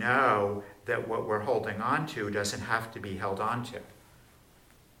 and we know that what we're holding on to doesn't have to be held on to.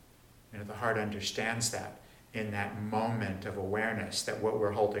 The heart understands that in that moment of awareness, that what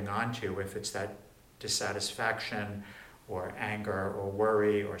we're holding on to, if it's that dissatisfaction or anger or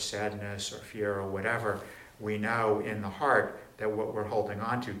worry or sadness or fear or whatever, we know in the heart that what we're holding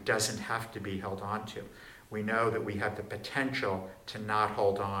on to doesn't have to be held on to. We know that we have the potential to not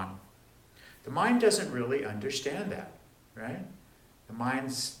hold on. The mind doesn't really understand that, right? The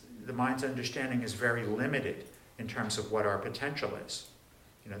mind's understanding is very limited in terms of what our potential is.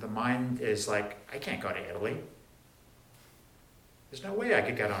 The mind is like, I can't go to Italy. There's no way I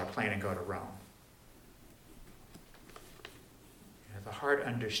could get on a plane and go to Rome. The heart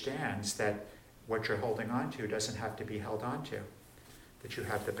understands that what you're holding on to doesn't have to be held on to, that you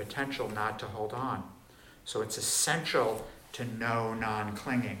have the potential not to hold on. So it's essential to know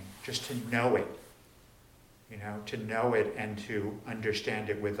non-clinging, just to know it, to know it and to understand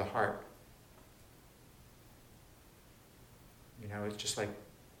it with the heart. It's just like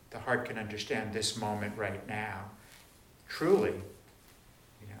the heart can understand this moment right now. Truly,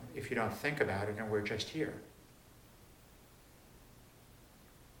 if you don't think about it and we're just here.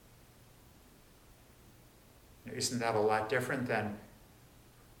 Isn't that a lot different than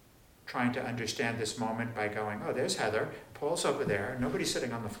trying to understand this moment by going, oh, there's Heather, Paul's over there, nobody's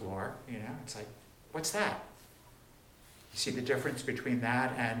sitting on the floor, It's like, what's that? You see the difference between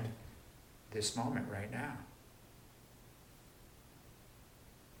that and this moment right now.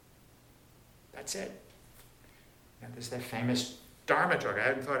 That's it. There's that famous Dharma talk. I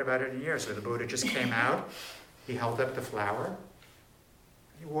hadn't thought about it in years. Where the Buddha just came out, he held up the flower,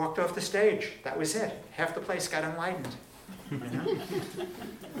 he walked off the stage. That was it. Half the place got enlightened.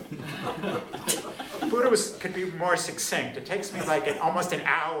 Buddha could be more succinct. It takes me like almost an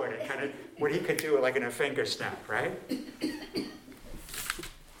hour to kind of what he could do like in a finger snap, right?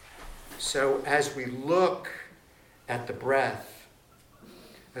 So as we look at the breath,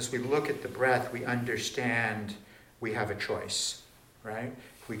 we understand we have a choice, right?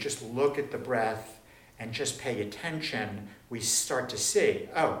 If we just look at the breath and just pay attention, we start to see,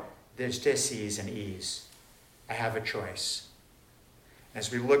 oh, there's dis-ease and ease. I have a choice.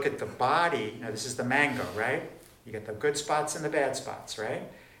 As we look at the body, now this is the mango, right? You get the good spots and the bad spots, right?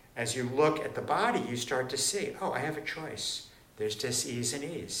 As you look at the body, you start to see, oh, I have a choice. There's dis-ease and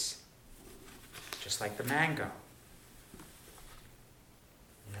ease. Just like the mango.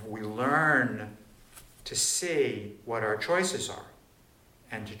 We learn to see what our choices are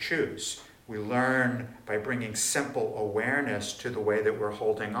and to choose. We learn by bringing simple awareness to the way that we're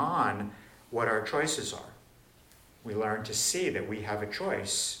holding on what our choices are. We learn to see that we have a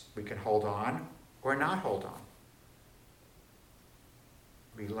choice. We can hold on or not hold on.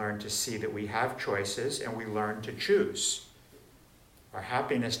 We learn to see that we have choices and we learn to choose. Our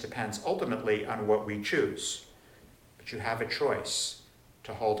happiness depends ultimately on what we choose. But you have a choice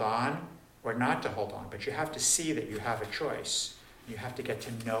to hold on or not to hold on, but you have to see that you have a choice. You have to get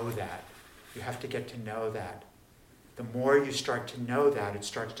to know that. You have to get to know that. The more you start to know that, it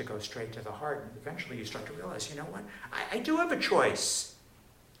starts to go straight to the heart, and eventually you start to realize, you know what, I do have a choice.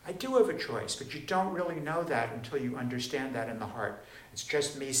 I do have a choice, but you don't really know that until you understand that in the heart. It's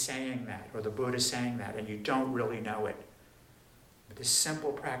just me saying that, or the Buddha saying that, and you don't really know it. But this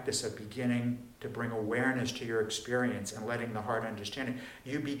simple practice of beginning to bring awareness to your experience and letting the heart understand it,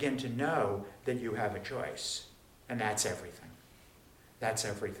 you begin to know that you have a choice. And that's everything. That's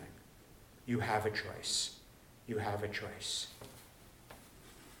everything. You have a choice. You have a choice.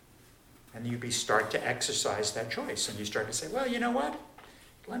 And you start to exercise that choice, and you start to say, well, you know what?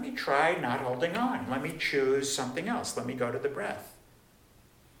 Let me try not holding on. Let me choose something else. Let me go to the breath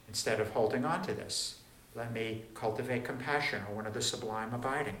instead of holding on to this. Let me cultivate compassion, or one of the sublime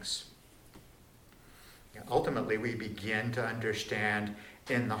abidings. Ultimately, we begin to understand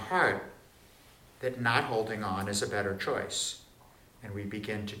in the heart that not holding on is a better choice. And we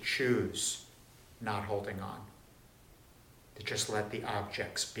begin to choose not holding on. To just let the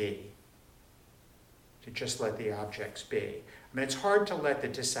objects be. To just let the objects be. I mean, it's hard to let the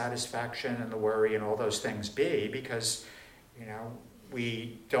dissatisfaction and the worry and all those things be because,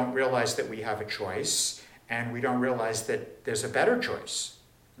 we don't realize that we have a choice, and we don't realize that there's a better choice.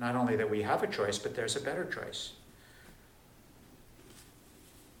 Not only that we have a choice, but there's a better choice.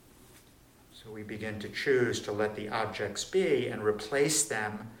 So we begin to choose to let the objects be and replace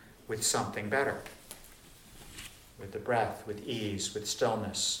them with something better. With the breath, with ease, with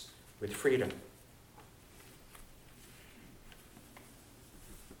stillness, with freedom.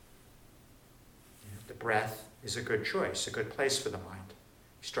 The breath is a good choice, a good place for the mind.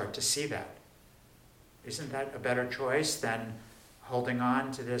 You start to see that. Isn't that a better choice than holding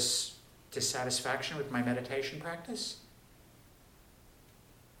on to this dissatisfaction with my meditation practice?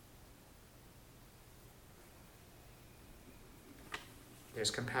 There's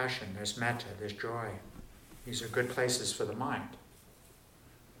compassion, there's metta, there's joy. These are good places for the mind.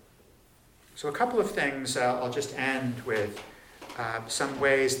 So a couple of things I'll just end with. Some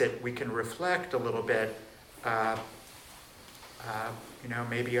ways that we can reflect a little bit,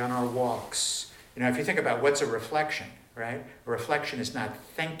 maybe on our walks. If you think about what's a reflection, right? A reflection is not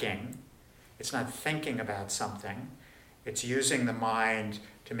thinking. It's not thinking about something. It's using the mind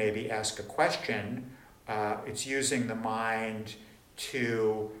to maybe ask a question. It's using the mind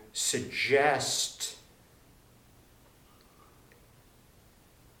to suggest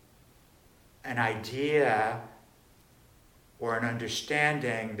an idea or an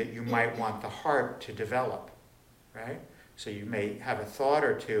understanding that you might want the heart to develop, right? So you may have a thought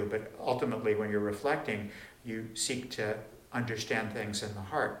or two, but ultimately when you're reflecting, you seek to understand things in the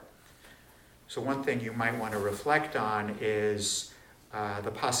heart. So one thing you might want to reflect on is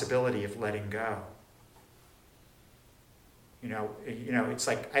the possibility of letting go. It's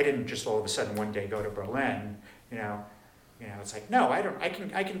like I didn't just all of a sudden one day go to Berlin. It's like no, I don't. I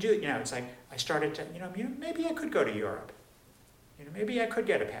can do it. It's like I started to. Maybe I could go to Europe. Maybe I could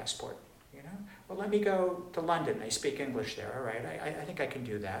get a passport. Well, let me go to London. They speak English there, all right? I think I can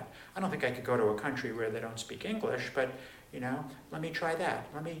do that. I don't think I could go to a country where they don't speak English, but let me try that.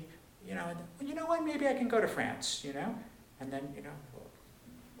 Let me, what? Maybe I can go to France. And then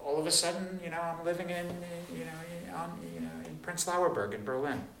all of a sudden, I'm living in Prenzlauer Berg in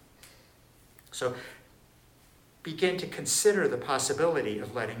Berlin. So begin to consider the possibility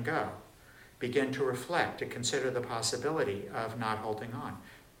of letting go. Begin to reflect, to consider the possibility of not holding on.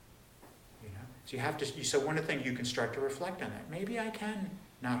 So you have to. So one of the things you can start to reflect on that. Maybe I can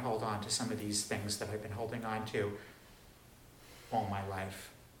not hold on to some of these things that I've been holding on to all my life.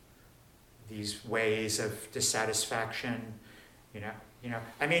 These ways of dissatisfaction.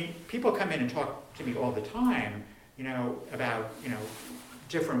 People come in and talk to me all the time. About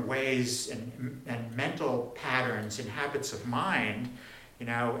different ways and mental patterns and habits of mind.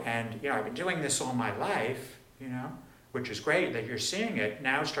 I've been doing this all my life, which is great that you're seeing it.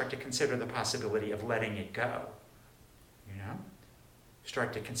 Now start to consider the possibility of letting it go,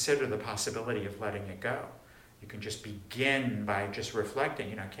 Start to consider the possibility of letting it go. You can just begin by just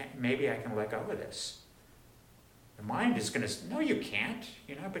reflecting, maybe I can let go of this. The mind is going to say, no, you can't,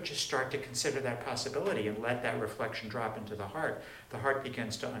 but just start to consider that possibility and let that reflection drop into the heart. The heart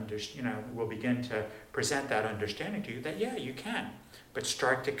begins to will begin to present that understanding to you that, yeah, you can. But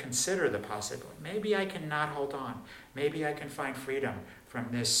start to consider the possibility. Maybe I can not hold on. Maybe I can find freedom from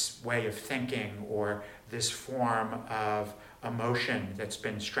this way of thinking or this form of emotion that's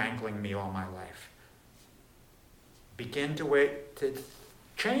been strangling me all my life. Begin to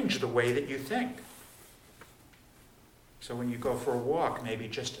change the way that you think. So when you go for a walk, maybe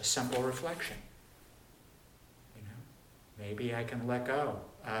just a simple reflection. Maybe I can let go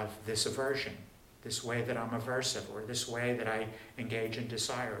of this aversion, this way that I'm aversive, or this way that I engage in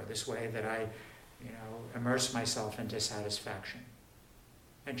desire, or this way that I, immerse myself in dissatisfaction.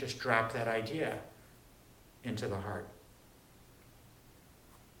 And just drop that idea into the heart.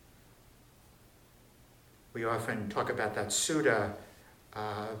 We often talk about that sutta,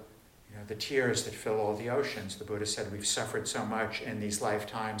 the tears that fill all the oceans. The Buddha said we've suffered so much in these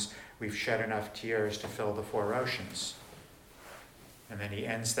lifetimes, we've shed enough tears to fill the 4 oceans. And then he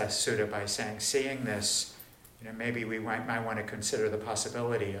ends that sutta by saying, seeing this, maybe we might want to consider the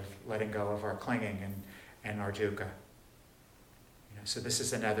possibility of letting go of our clinging and our dukkha. So this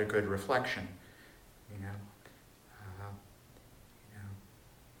is another good reflection.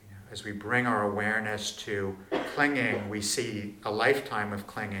 As we bring our awareness to clinging, we see a lifetime of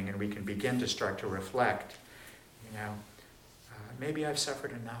clinging, and we can begin to start to reflect. Maybe I've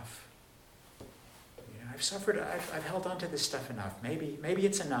suffered enough. I've held on to this stuff enough. Maybe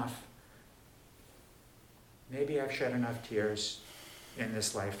it's enough. Maybe I've shed enough tears in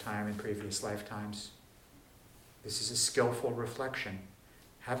this lifetime and previous lifetimes. This is a skillful reflection.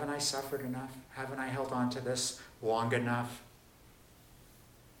 Haven't I suffered enough? Haven't I held on to this long enough?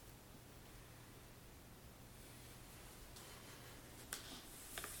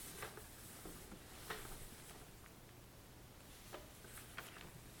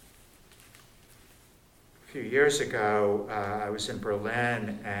 A few years ago, I was in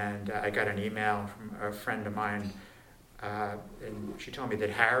Berlin, and I got an email from a friend of mine, and she told me that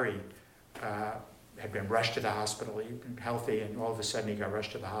Harry had been rushed to the hospital. He'd been healthy, and all of a sudden he got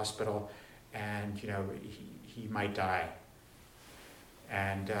rushed to the hospital, and he might die.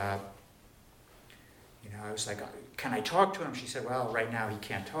 And I was like, can I talk to him? She said, well, right now he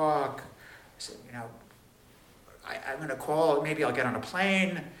can't talk. I said, I'm going to call. Maybe I'll get on a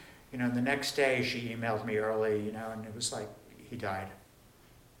plane. The next day she emailed me early, and it was like, he died.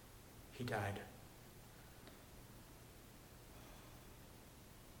 He died.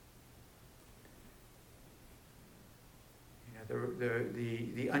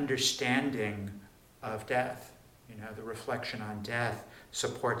 The understanding of death, the reflection on death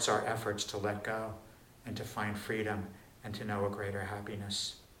supports our efforts to let go and to find freedom and to know a greater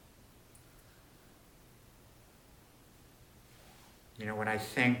happiness. When I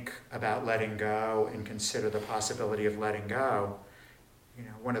think about letting go and consider the possibility of letting go,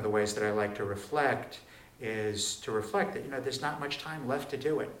 one of the ways that I like to reflect is to reflect that, there's not much time left to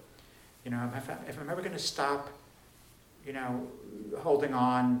do it. If I'm ever going to stop, holding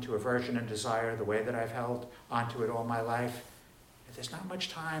on to aversion and desire the way that I've held onto it all my life, there's not much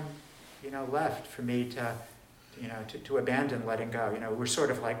time, left for me to abandon letting go. We're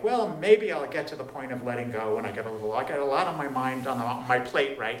sort of like, well, maybe I'll get to the point of letting go when I got a lot on my mind, on my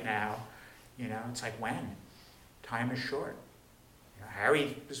plate right now. It's like, when? Time is short.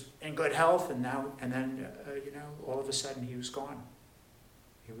 Harry was in good health, and then all of a sudden he was gone.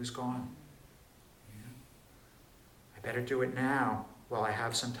 He was gone. I better do it now while I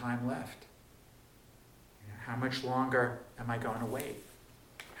have some time left. How much longer am I going to wait?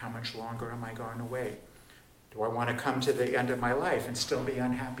 How much longer am I going to wait? Do I want to come to the end of my life and still be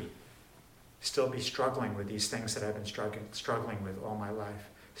unhappy? Still be struggling with these things that I've been struggling with all my life?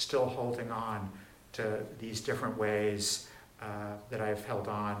 Still holding on to these different ways that I've held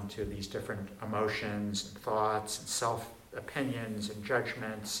on to these different emotions and thoughts and self-opinions and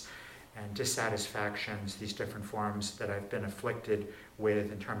judgments and dissatisfactions, these different forms that I've been afflicted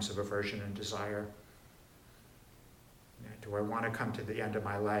with in terms of aversion and desire? Do I want to come to the end of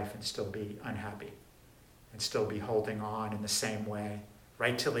my life and still be unhappy? And still be holding on in the same way,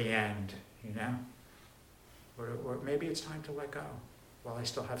 right till the end, Or maybe it's time to let go while I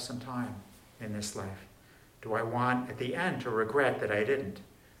still have some time in this life. Do I want, at the end, to regret that I didn't?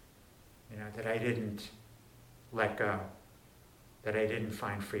 That I didn't let go, that I didn't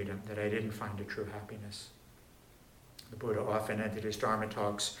find freedom, that I didn't find a true happiness. The Buddha often ended his Dharma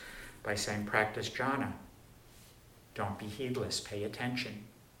talks by saying, practice jhana. Don't be heedless. Pay attention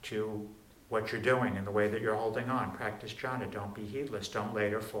to what you're doing and the way that you're holding on. Practice jhana. Don't be heedless. Don't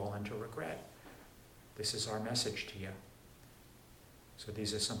later fall into regret. This is our message to you. So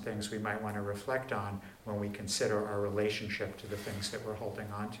these are some things we might want to reflect on when we consider our relationship to the things that we're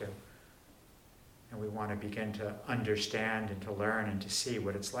holding on to. And we want to begin to understand and to learn and to see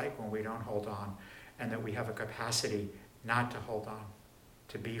what it's like when we don't hold on, and that we have a capacity not to hold on,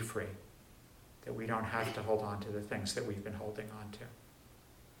 to be free, that we don't have to hold on to the things that we've been holding on to.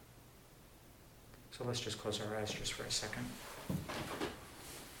 So let's just close our eyes just for a second.